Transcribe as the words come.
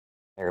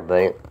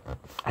Everybody,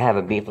 I have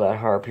a B flat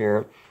harp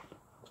here.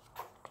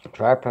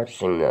 Try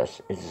practicing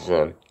this. This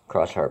is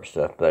cross harp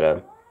stuff,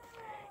 but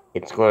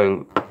it's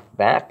going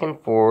back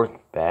and forth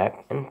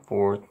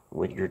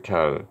with your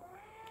tongue,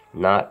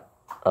 not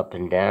up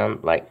and down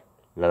like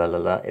la la la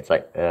la. It's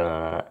like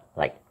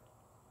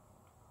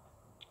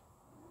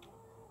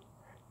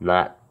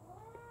not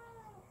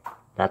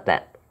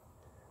that,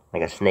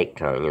 like a snake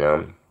tongue, you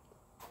know,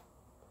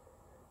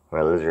 or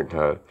a lizard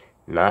tongue.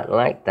 Not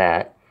like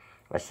that.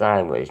 A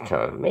sideways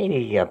tongue,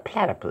 maybe a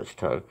platypus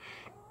tongue.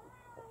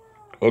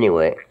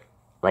 Anyway,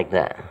 like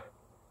that.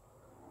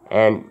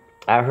 And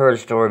I heard a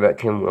story about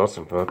Kim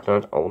Wilson from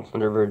the old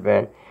Thunderbird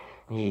band.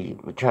 He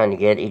was trying to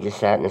get it. He just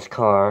sat in his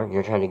car,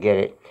 trying to get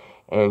it,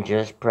 and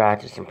just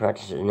practice and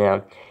practice it.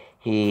 Now,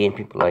 he and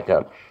people like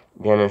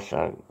Dennis,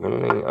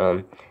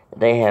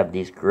 they have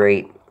these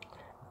great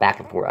back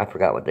and forth. I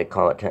forgot what they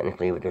call it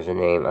technically, but there's a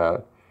name.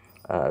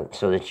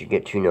 So that you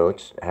get two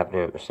notes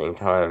happening at the same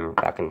time,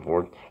 back and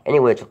forth.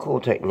 Anyway, it's a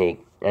cool technique,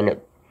 and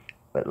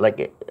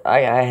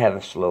I have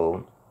a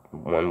slow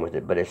one with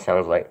it, but it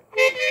sounds like.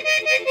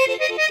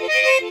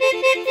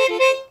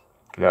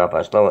 Now, if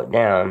I slow it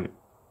down,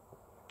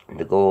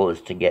 the goal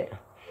is to get.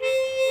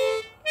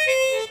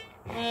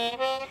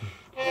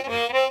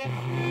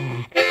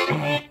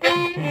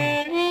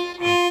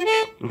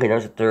 Okay,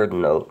 there's a third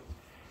note.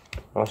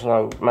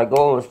 Also, my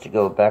goal is to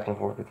go back and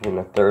forth between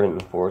the third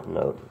and the fourth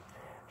note.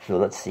 So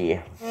let's see.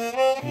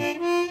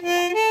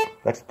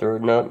 That's the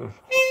third note.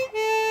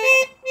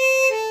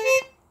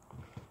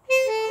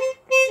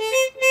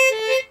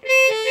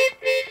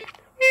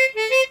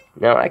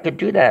 Now I could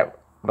do that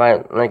by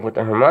with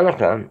the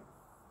harmonica,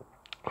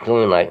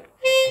 going like.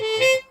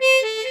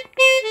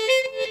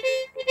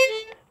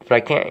 But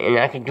I can't, and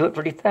I can do it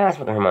pretty fast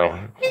with the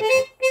harmonica.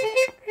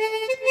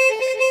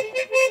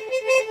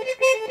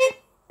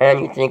 And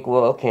you think,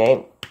 well,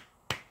 okay.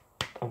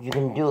 If you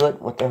can do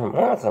it with the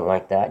harmonica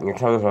like that, and your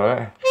tongue's on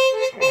it,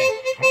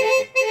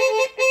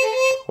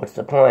 what's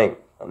the point,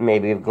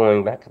 maybe, of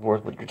going back and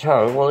forth with your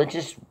tongue? Well, it's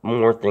just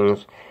more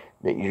things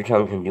that your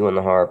tongue can do on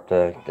the harp,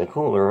 the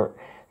cooler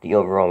the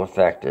overall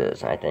effect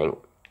is, I think.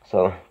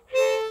 So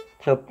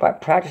I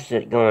practice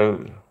it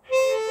going.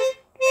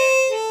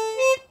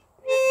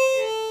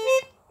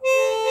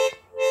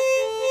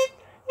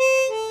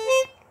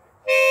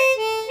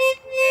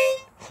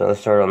 So let's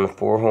start on the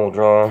 4-hole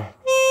draw.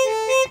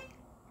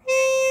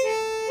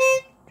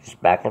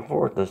 Back and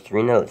forth, those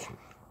 3 notes.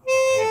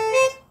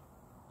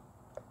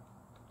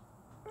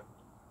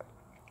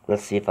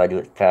 Let's see if I do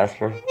it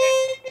faster.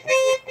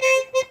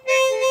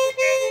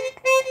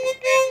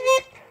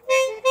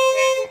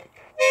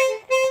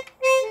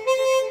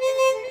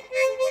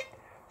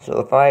 So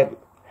if I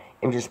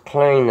am just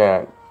playing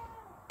that,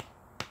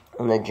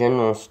 in the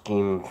general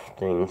scheme of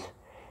things,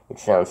 it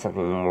sounds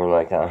something more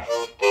like a.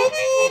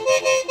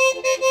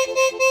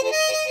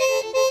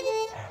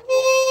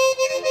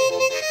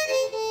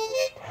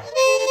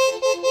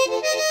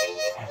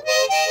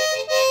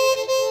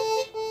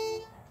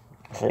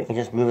 So you can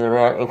just move it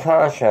around in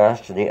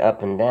contrast to the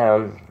up and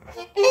down.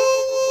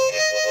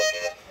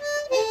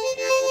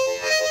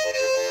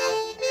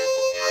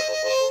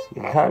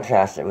 You can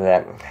contrast it with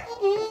that.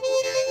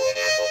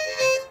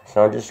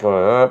 So I'm just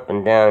going up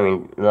and down. I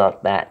mean,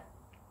 look, back,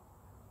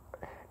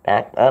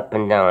 up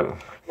and down.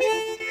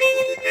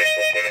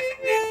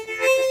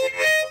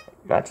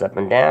 That's up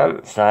and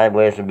down.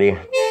 Sideways would be up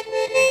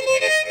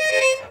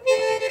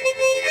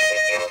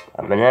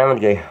and down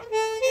would go.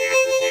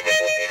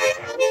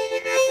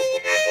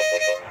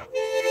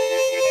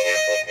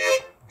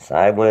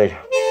 Sideways.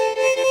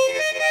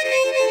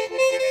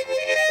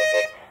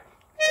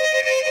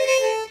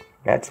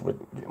 That's with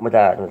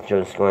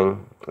just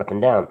going up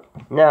and down.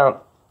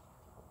 Now,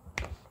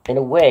 in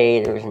a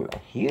way, there isn't a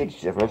huge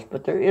difference,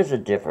 but there is a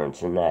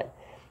difference in that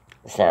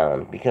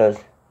sound, because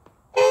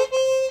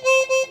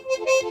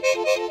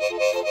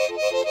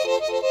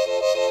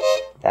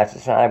that's a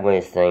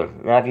sideways thing.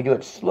 Now, if you do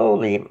it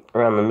slowly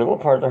around the middle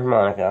part of the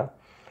harmonica,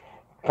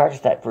 practice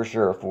that for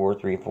sure, 4,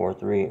 3, 4,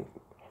 3,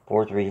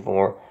 4, 3,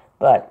 4.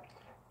 But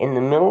in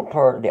the middle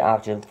part of the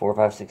octave, 4,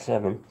 5, 6,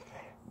 7,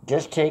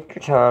 just take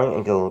your tongue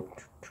and go,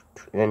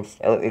 and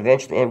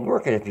eventually, and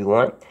work it if you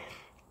want,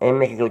 and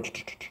make it go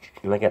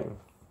like that.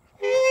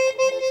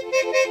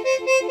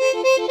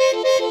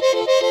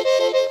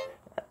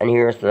 And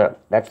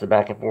that's the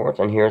back and forth,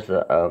 and here's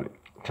the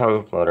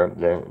tongue flutter,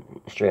 the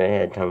straight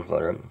ahead tongue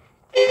flutter.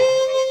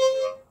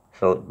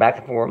 So back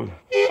and forth.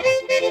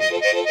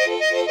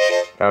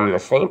 I'm in the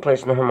same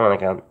place in the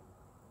harmonica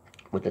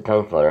with the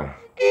tongue flutter.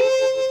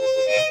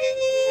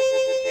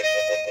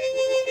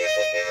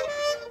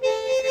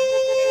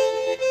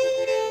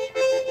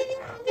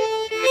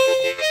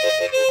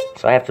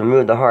 So I have to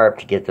move the harp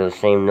to get those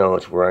same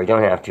notes, where I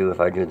don't have to if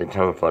I do the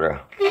tongue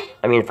flutter.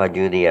 I mean, if I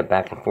do the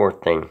back and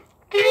forth thing.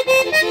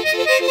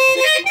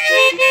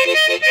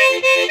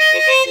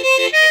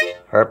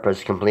 Harp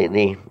is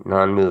completely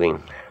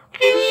non-moving.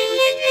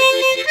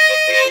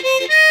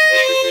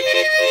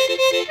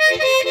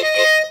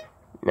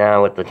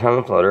 Now with the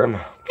tongue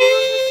flutter,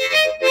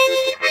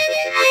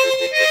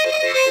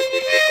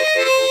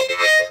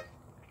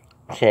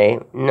 Okay,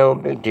 no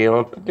big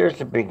deal, but there's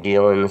a big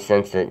deal in the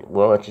sense that,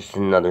 well, it's just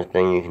another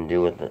thing you can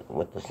do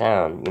with the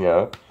sound, you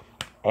know.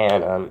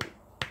 And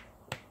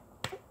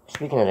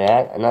speaking of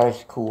that, a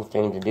nice cool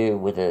thing to do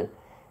with the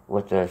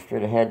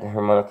straight ahead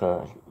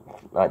harmonica,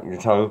 not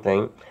your tongue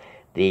thing,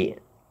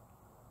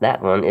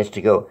 that one is to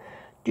go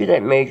do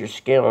that major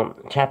scale,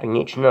 tapping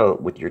each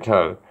note with your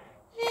tongue.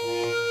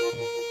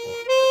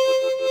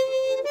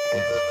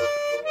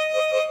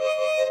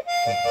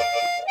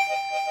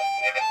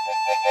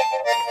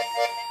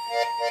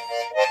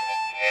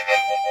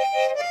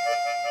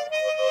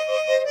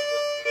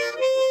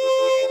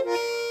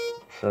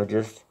 So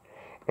just,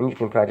 and you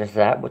can practice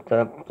that with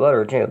the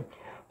flutter too.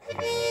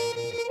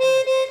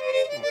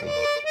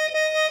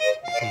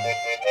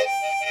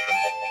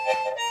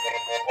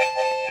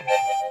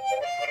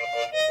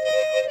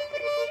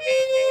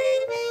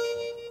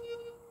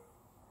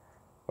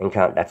 And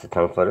that's the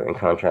tongue flutter in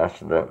contrast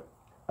to the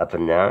up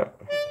and down.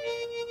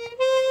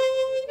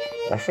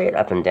 I say it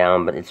up and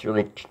down, but it's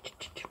really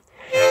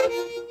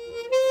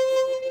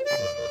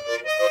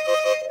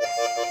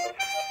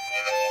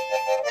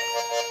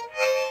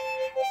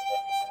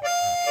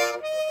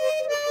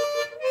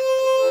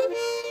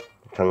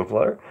tongue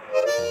flutter.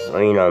 I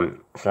mean,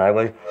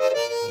 sideways.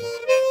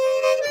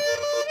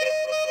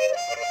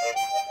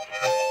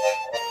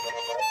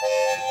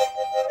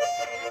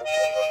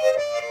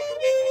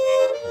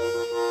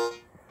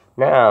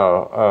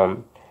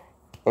 Now,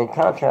 in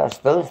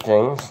contrast those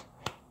things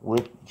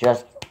with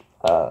just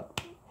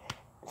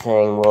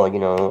saying, well, you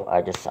know,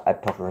 I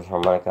pucker with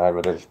harmonica. I'd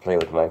rather just play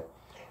with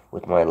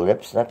my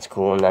lips. That's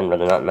cool, and I'd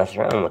rather not mess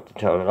around with the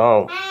tone at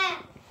all.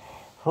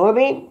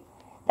 Horby,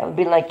 that would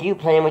be like you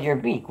playing with your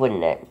beak,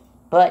 wouldn't it?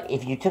 But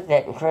if you took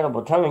that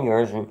incredible tongue of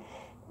yours and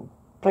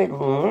played a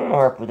little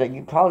harp with it,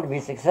 you'd probably be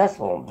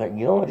successful. But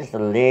you're just a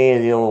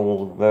lazy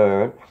old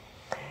bird.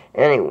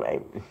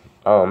 Anyway,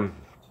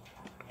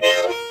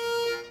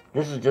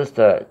 this is just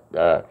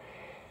the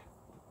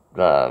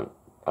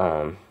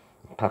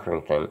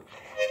puckering thing.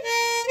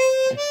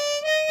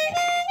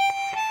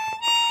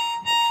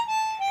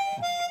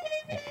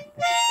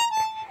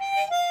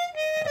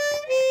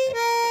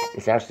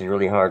 It's actually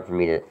really hard for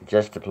me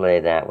to play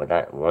that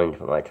without wanting to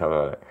put my tongue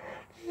on it.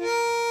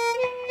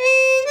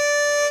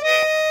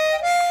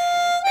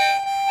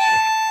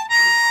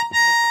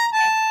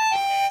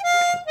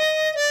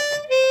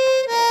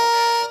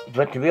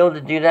 But to be able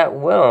to do that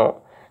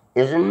well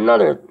is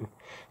another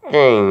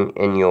thing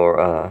in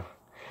your,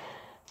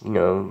 you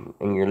know,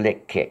 in your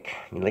lick kit,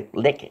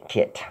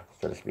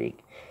 so to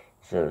speak.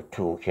 It's a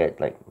tool kit,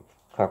 like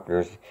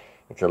carpenters.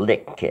 It's a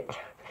lick kit.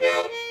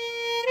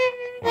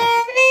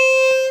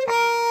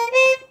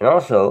 And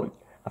also,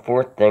 a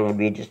fourth thing would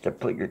be just to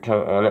put your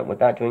tongue on it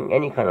without doing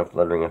any kind of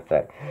fluttering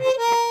effect.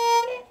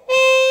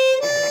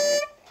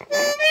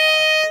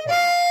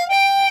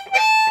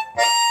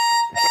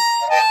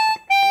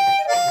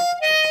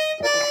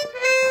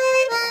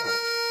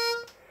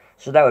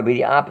 So that would be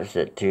the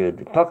opposite to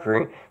the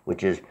puckering,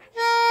 which is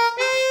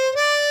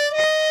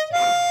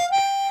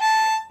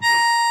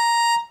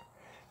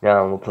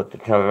now we'll put the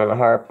tongue on the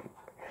harp.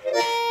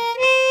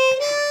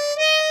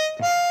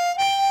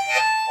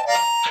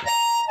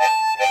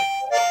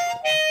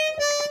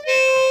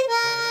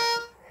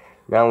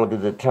 Now we'll do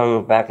the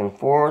tongue back and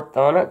forth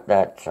on it,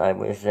 that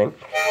sideways thing.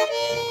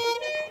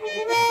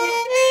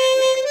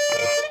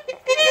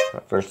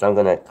 First I'm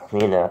going to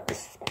clean out the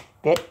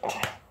spit.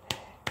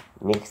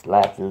 Makes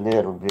life a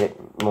little bit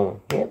more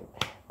hip.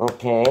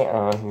 Okay,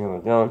 here we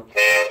go.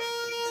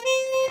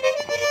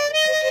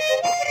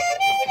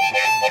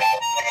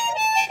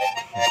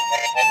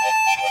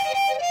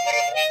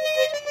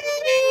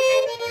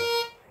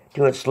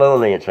 Do it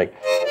slowly, it's like...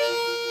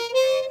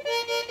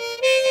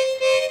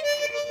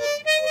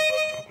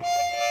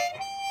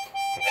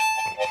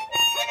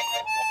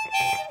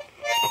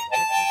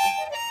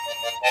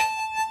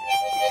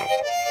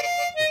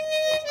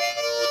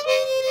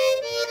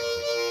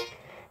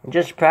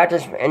 Just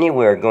practice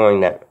anywhere going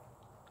that.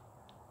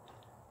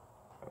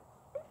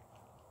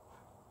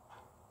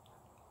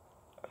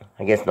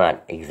 I guess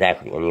not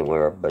exactly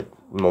anywhere, but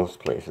most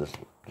places,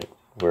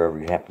 wherever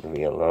you happen to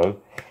be alone.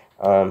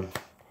 And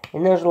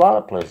there's a lot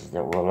of places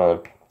that we're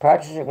alone.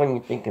 Practice it when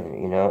you think of it,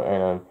 you know,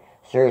 and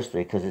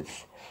seriously, because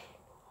it's,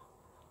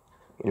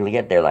 you'll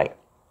get there like,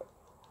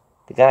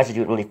 the guys that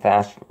do it really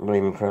fast, really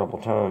incredible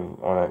tone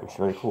on it, it's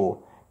really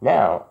cool.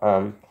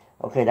 Now,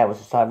 okay, that was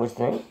the sideways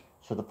thing.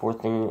 So the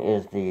fourth thing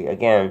is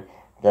again,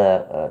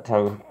 the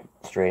tongue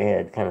straight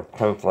ahead, kind of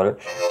tongue flutter.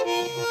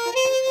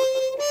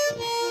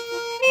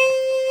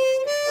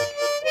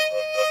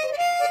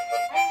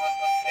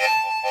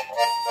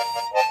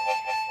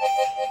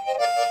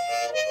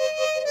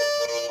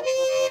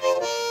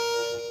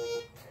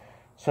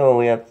 So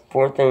we have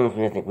four things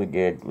I think we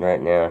did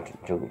right now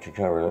to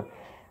cover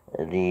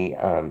the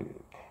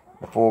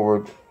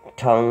forward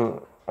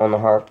tongue on the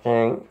harp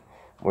thing,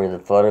 where the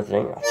flutter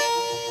thing.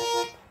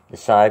 The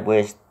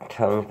sideways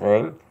tongue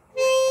thing,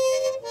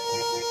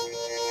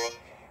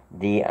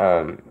 the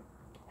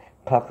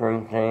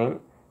puckering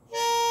thing,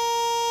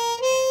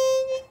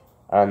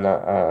 on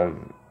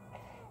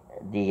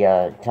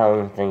the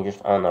tongue thing,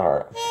 just on the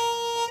harp.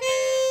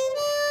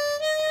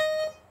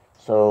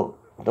 So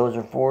those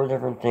are 4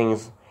 different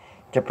things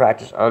to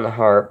practice on the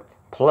harp,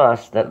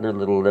 plus that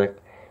little lick,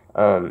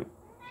 plus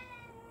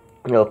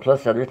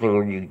the other thing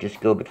where you just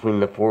go between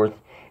the 4th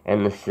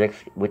and the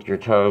 6th with your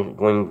tongue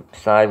going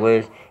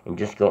sideways, and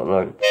just go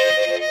like.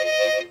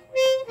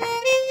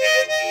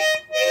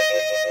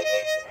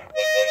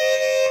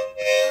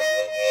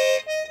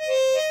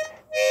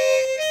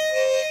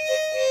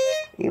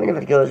 Even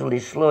if it goes really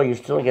slow, you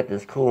still get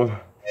this cool.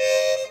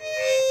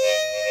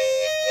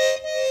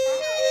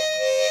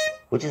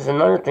 Which is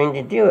another thing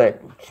to do it.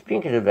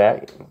 Speaking of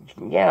that,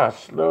 yeah,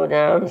 slow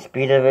down the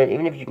speed of it.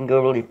 Even if you can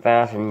go really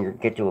fast and you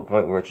get to a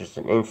point where it's just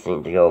an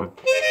instinct to go.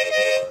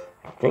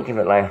 Think of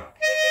it like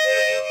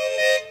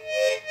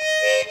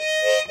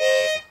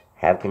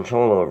have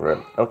control over it.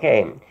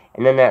 Okay,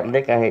 and then that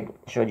lick I had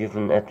showed you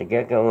from at the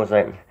get-go was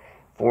like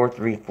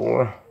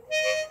 4-3-4.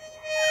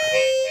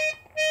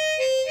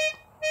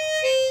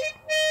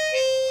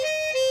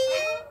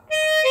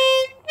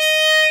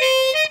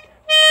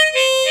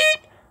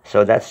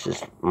 So that's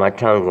just my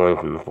tongue going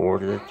from the 4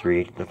 to the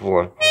 3 to the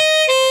 4.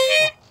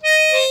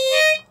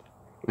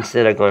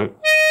 Instead of going,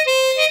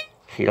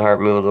 see the harp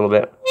move a little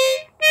bit.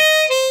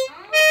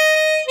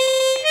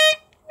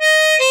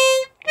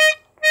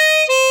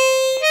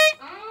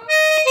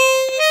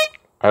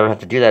 I don't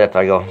have to do that if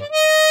I go.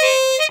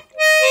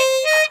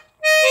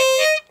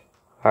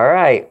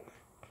 Alright.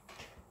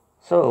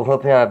 So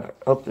hope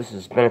this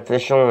is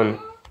beneficial and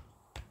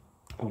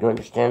you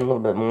understand a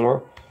little bit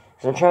more.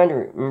 So I'm trying to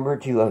remember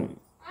to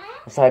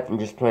aside from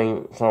just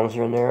playing songs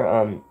here and there,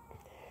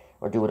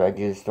 or do what I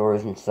do,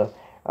 stories and stuff,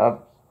 I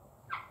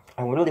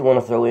really want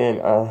to throw in,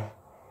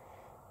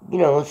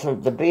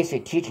 some the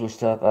basic teaching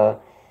stuff,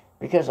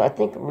 because I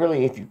think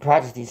really if you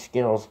practice these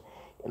skills,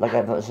 like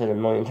I've said a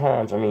million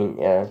times, I mean,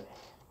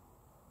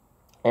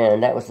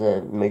 and that was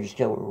the major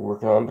skill we were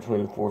working on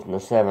between the 4th and the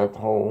 7th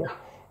hole,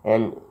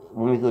 and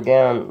when we go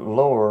down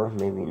lower,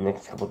 maybe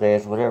next couple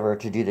days, whatever,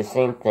 to do the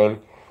same thing.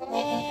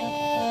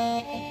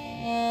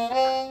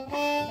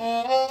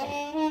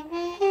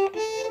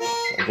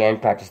 Again,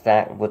 practice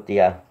that with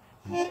the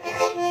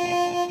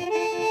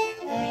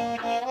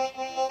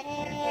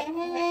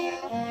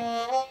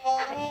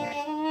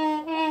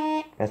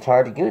it's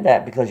hard to do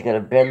that because you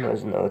gotta bend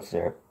those notes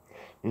there,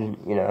 you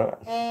know.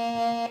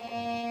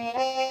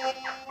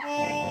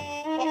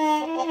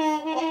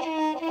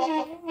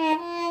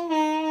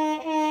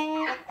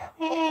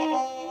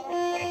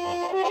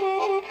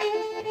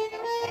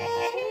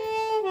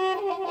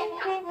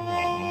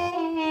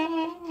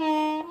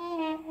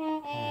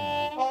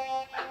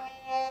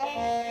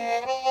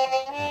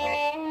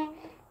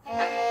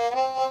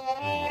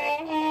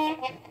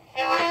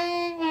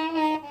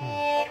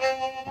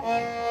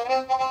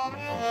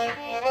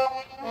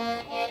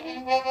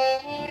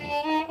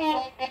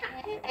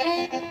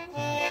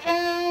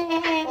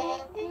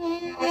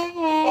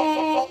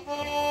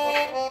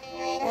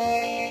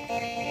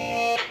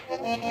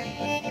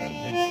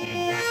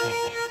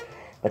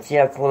 But see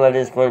how cool that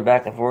is going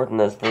back and forth in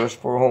those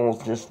first 4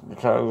 holes, just the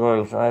tongue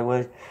going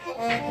sideways.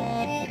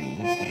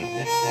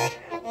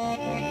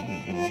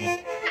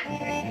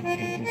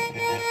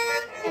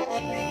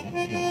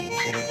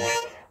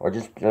 Or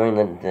just doing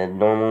the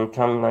normal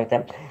tongue like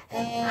that.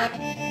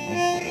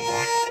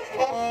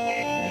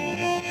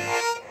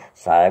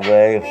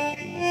 Sideways.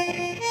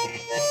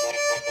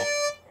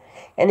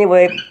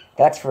 Anyway,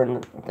 that's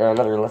for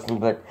another lesson,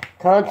 but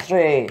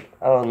concentrate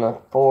on the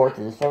 4th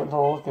to the 7th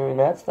holes doing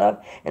that stuff,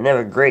 and have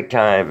a great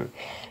time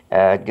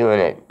doing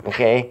it,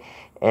 okay?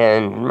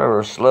 And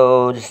remember,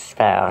 slow, just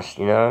fast,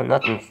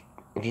 nothing.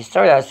 If you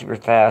start out super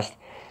fast,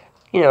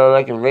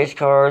 like in race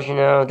cars,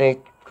 they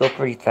go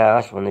pretty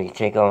fast when they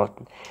take off,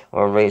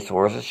 or race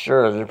horses,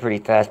 sure, they're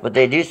pretty fast, but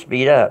they do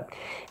speed up.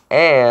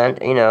 And,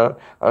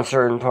 on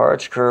certain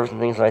parts, curves and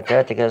things like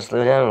that, they gotta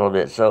slow down a little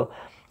bit. So,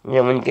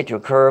 when you get to a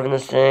curve in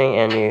this thing,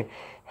 and you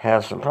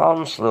have some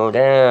problems, slow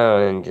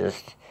down and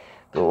just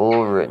go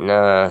over it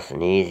nice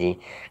and easy,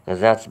 because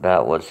that's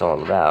about what it's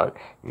all about,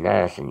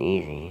 nice and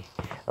easy.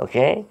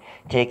 Okay?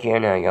 Take care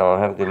now, y'all.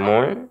 Have a good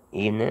morning,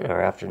 evening,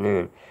 or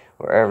afternoon,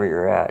 wherever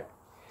you're at.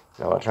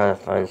 Now I'll try to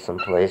find some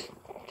place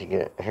to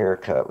get a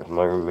haircut with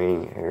my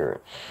remaining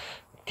hair.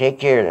 Take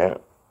care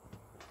now.